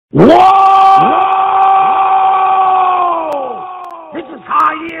This is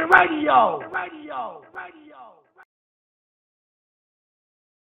H.E.R Radio.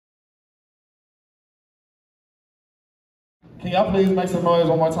 Can y'all please make some noise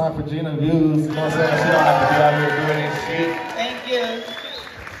one more time for Gina Views? You know what I'm saying? She don't have to be out here doing this shit. Thank you.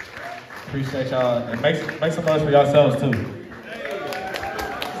 Appreciate y'all. And make some noise for yourselves too.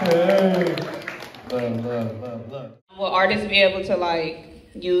 Hey. Love. Will artists be able to like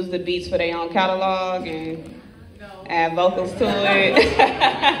use the beats for their own catalog and add vocals to it?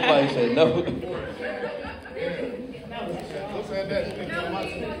 Somebody said no.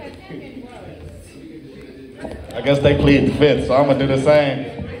 I guess they plead the fifth, so I'm gonna do the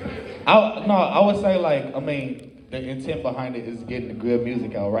same. I would say like, I mean, the intent behind it is getting the good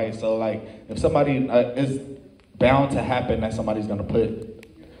music out, right? So like, if somebody, it's bound to happen that somebody's gonna put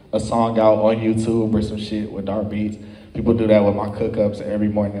a song out on YouTube or some shit with our beats. People do that with my cook-ups every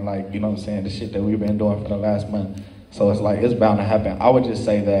morning, like, you know what I'm saying, the shit that we've been doing for the last month. So it's like, it's bound to happen. I would just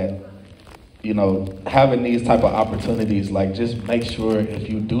say that, you know, having these type of opportunities, like, just make sure if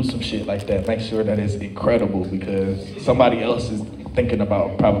you do some shit like that, make sure that it's incredible, because somebody else is thinking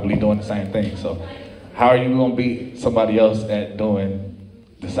about probably doing the same thing. So how are you gonna beat somebody else at doing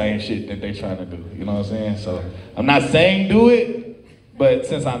the same shit that they trying to do? You know what I'm saying? So I'm not saying do it, but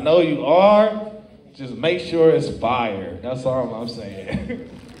since I know you are, just make sure it's fire. That's all I'm saying.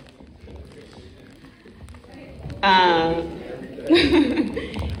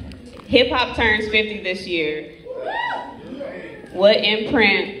 Hip hop turns 50 this year. What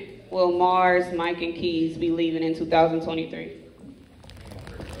imprint will Mars, Mike, and Keys be leaving in 2023?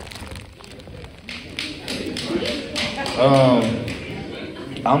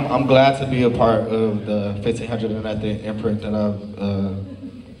 I'm glad to be a part of the 1500 and nothing imprint that I've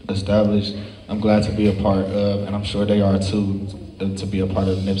established. I'm glad to be a part of, and I'm sure they are too, to be a part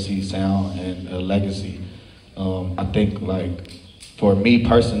of Nipsey's sound and legacy. I think, like, for me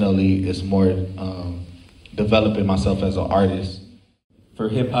personally, it's more developing myself as an artist. For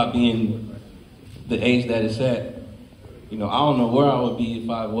hip hop being the age that it's at, you know, I don't know where I would be if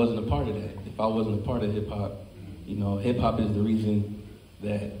I wasn't a part of that. If I wasn't a part of hip hop, you know, hip hop is the reason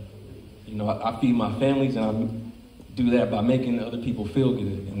that, you know, I feed my families, and I do that by making other people feel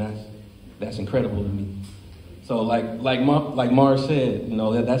good, and that's incredible to me. So like Mars said, you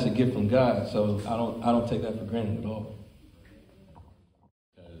know, that's a gift from God. So I don't take that for granted at all.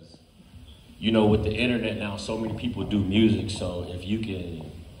 Because, you know, with the internet now, so many people do music. So if you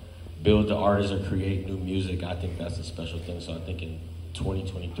can build the artists or create new music, I think that's a special thing. So I think in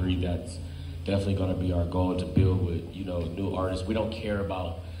 2023, that's definitely going to be our goal, to build with, you know, new artists. We don't care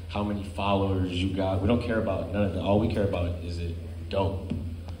about how many followers you got. We don't care about none of that. All we care about is it dope.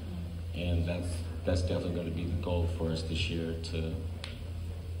 And that's definitely going to be the goal for us this year, to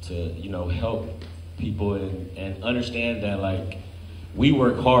you know, help people and understand that, like, we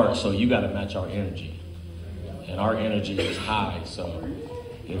work hard, so you got to match our energy. And our energy is high, so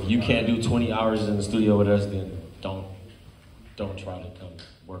if you can't do 20 hours in the studio with us, then don't try to come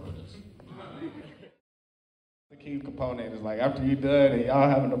work with us. The key component is, like, after you done and y'all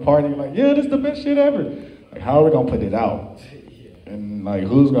having a party, like, yeah, this is the best shit ever. Like, how are we gonna put it out? And, like,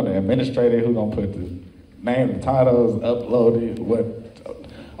 who's gonna administrate it? Who's gonna put the name, the titles, upload it, what?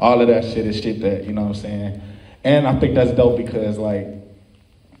 All of that shit is shit that, you know what I'm saying? And I think that's dope because, like,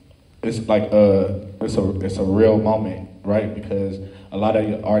 it's like it's a real moment, right? Because a lot of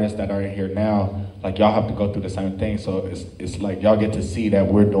the artists that are in here now, like, y'all have to go through the same thing. So it's like y'all get to see that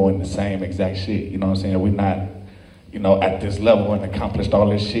we're doing the same exact shit. You know what I'm saying? We're not, you know, at this level and accomplished all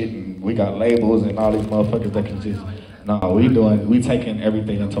this shit, and we got labels and all these motherfuckers that can just, no, we taking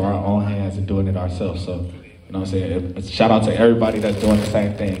everything into our own hands and doing it ourselves. So, you know what I'm saying? Shout out to everybody that's doing the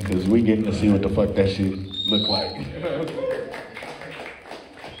same thing, because we getting to see what the fuck that shit look like.